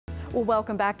Well,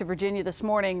 welcome back to Virginia this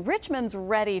morning. Richmond's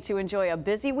ready to enjoy a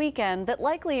busy weekend that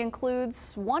likely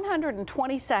includes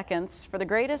 120 seconds for the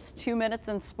greatest 2 minutes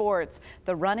in sports,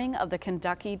 the running of the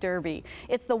Kentucky Derby.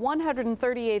 It's the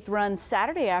 138th run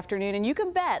Saturday afternoon, and you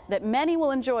can bet that many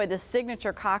will enjoy this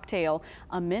signature cocktail,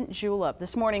 a mint julep.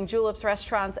 This morning, Juleps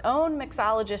restaurant's own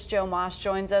mixologist Joe Moss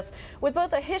joins us with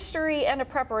both a history and a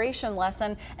preparation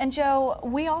lesson. And Joe,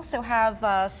 we also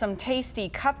have some tasty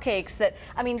cupcakes that,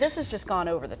 I mean, this has just gone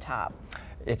over the top.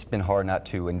 It's been hard not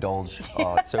to indulge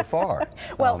so far.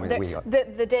 Well,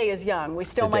 the day is young. We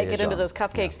still might get into those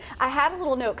cupcakes. Yeah. I had a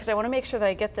little note because I want to make sure that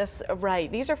I get this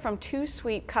right. These are from Two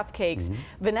Sweet Cupcakes.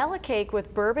 Vanilla cake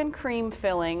with bourbon cream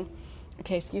filling.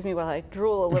 Okay, excuse me while I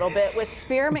drool a little bit, with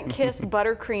Spearmint-kissed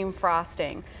buttercream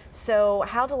frosting. So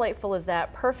how delightful is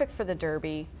that? Perfect for the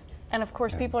Derby. And of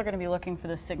course, people are going to be looking for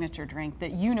the signature drink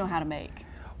that you know how to make.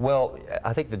 Well,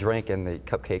 I think the drink and the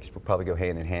cupcakes will probably go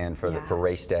hand in hand for for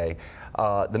race day.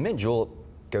 The mint julep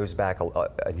goes back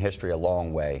in history a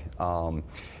long way.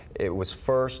 It was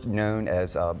first known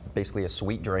as basically a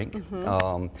sweet drink,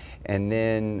 and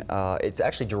then it's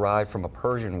actually derived from a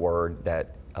Persian word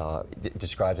that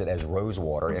describes it as rose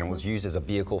water, and it was used as a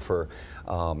vehicle for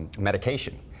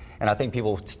medication. And I think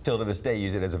people still to this day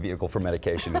use it as a vehicle for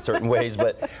medication in certain ways,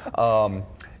 but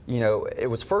you know, it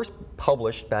was first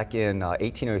published back in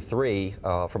 1803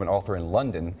 from an author in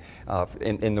London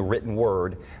in the written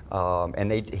word,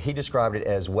 and he described it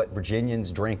as what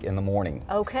Virginians drink in the morning.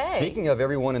 Okay. Speaking of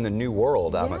everyone in the New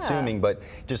World, I'm assuming, but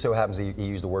just so happens he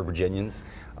used the word Virginians.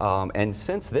 And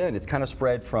since then, it's kind of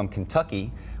spread from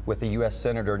Kentucky with a U.S.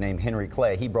 Senator named Henry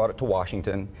Clay. He brought it to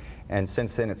Washington, and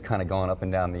since then it's kind of gone up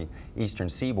and down the eastern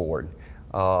seaboard.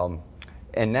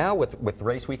 And now with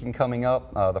race weekend coming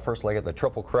up, the first leg of the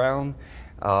Triple Crown,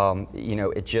 you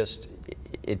know,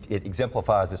 it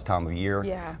exemplifies this time of year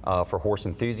for horse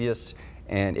enthusiasts.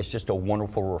 And it's just a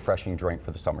wonderful, refreshing drink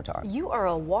for the summertime. You are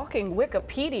a walking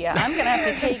Wikipedia. I'm going to have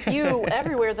to take you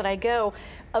everywhere that I go,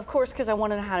 of course, because I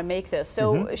want to know how to make this.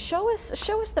 So show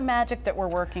us the magic that we're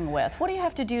working with. What do you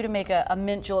have to do to make a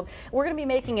mint julep? We're going to be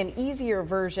making an easier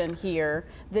version here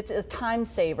that's a time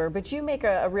saver, but you make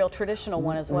a real traditional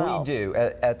one as well. We do.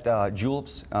 At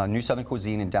Juleps, New Southern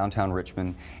Cuisine in downtown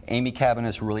Richmond, Amy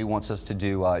Cabanis really wants us to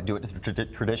do it the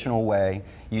traditional way,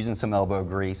 using some elbow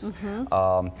grease.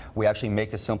 We actually make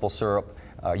the simple syrup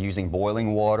using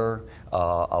boiling water,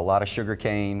 a lot of sugar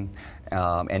cane,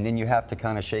 and then you have to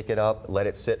kind of shake it up, let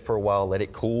it sit for a while, let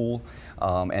it cool,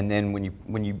 and then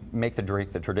when you make the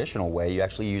drink the traditional way, you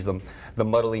actually use the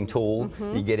muddling tool.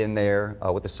 You get in there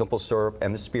with the simple syrup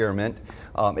and the spearmint.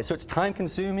 So it's time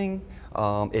consuming.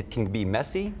 It can be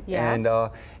messy, and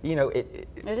you know,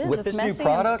 with this new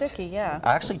product, sticky, I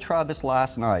actually tried this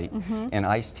last night in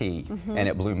iced tea, and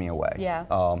it blew me away.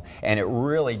 And it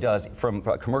really does, from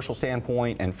a commercial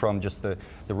standpoint and from just the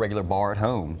regular bar at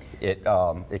home, it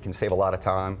can save a lot of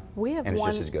time, and it's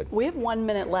just as good. We have 1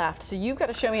 minute left, so you've got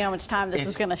to show me how much time this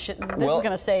is going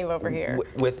to save over here.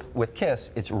 With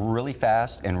Kiss, it's really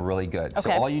fast and really good.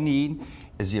 So all you need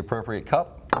is the appropriate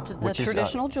cup. The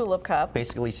traditional julep cup.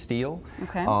 Basically steel.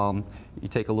 Okay. You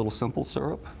take a little simple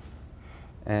syrup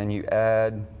and you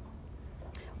add...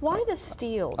 Why the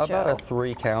steel, Joe? About a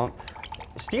 3 count.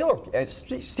 Steel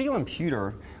and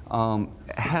pewter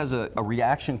has a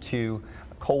reaction to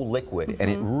cold liquid,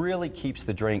 and it really keeps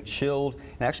the drink chilled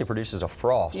and actually produces a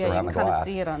frost around the glass. Yeah, you kind of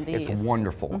see it on these. It's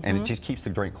wonderful, and it just keeps the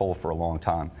drink cold for a long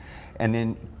time. And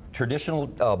then traditional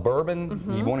bourbon,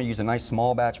 you want to use a nice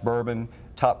small batch bourbon,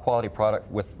 top quality product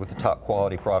with a top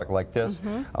quality product like this.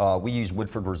 We use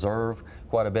Woodford Reserve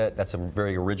quite a bit. That's a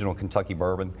very original Kentucky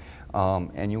bourbon.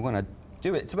 And you want to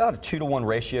do it, it's about a 2-to-1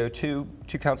 ratio, two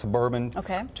counts of bourbon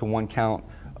to 1 count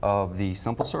of the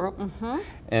simple syrup.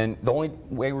 And the only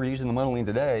way we're using the muddling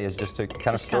today is just to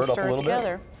kind of stir it up a little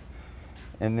bit.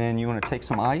 And then you want to take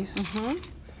some ice,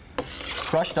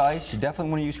 crushed ice. You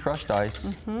definitely want to use crushed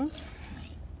ice.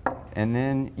 And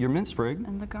then your mint sprig.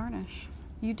 And the garnish.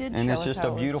 You did show us and it's just a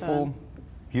beautiful,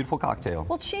 beautiful cocktail.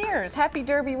 Well, cheers. Happy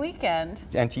Derby weekend.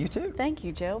 And to you too. Thank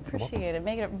you, Joe. Appreciate it.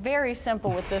 Making it very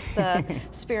simple with this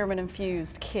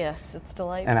spearmint-infused kiss. It's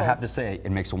delightful. And I have to say,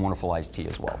 it makes a wonderful iced tea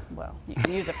as well. Well, you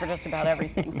can use it for just about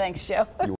everything. Thanks, Joe.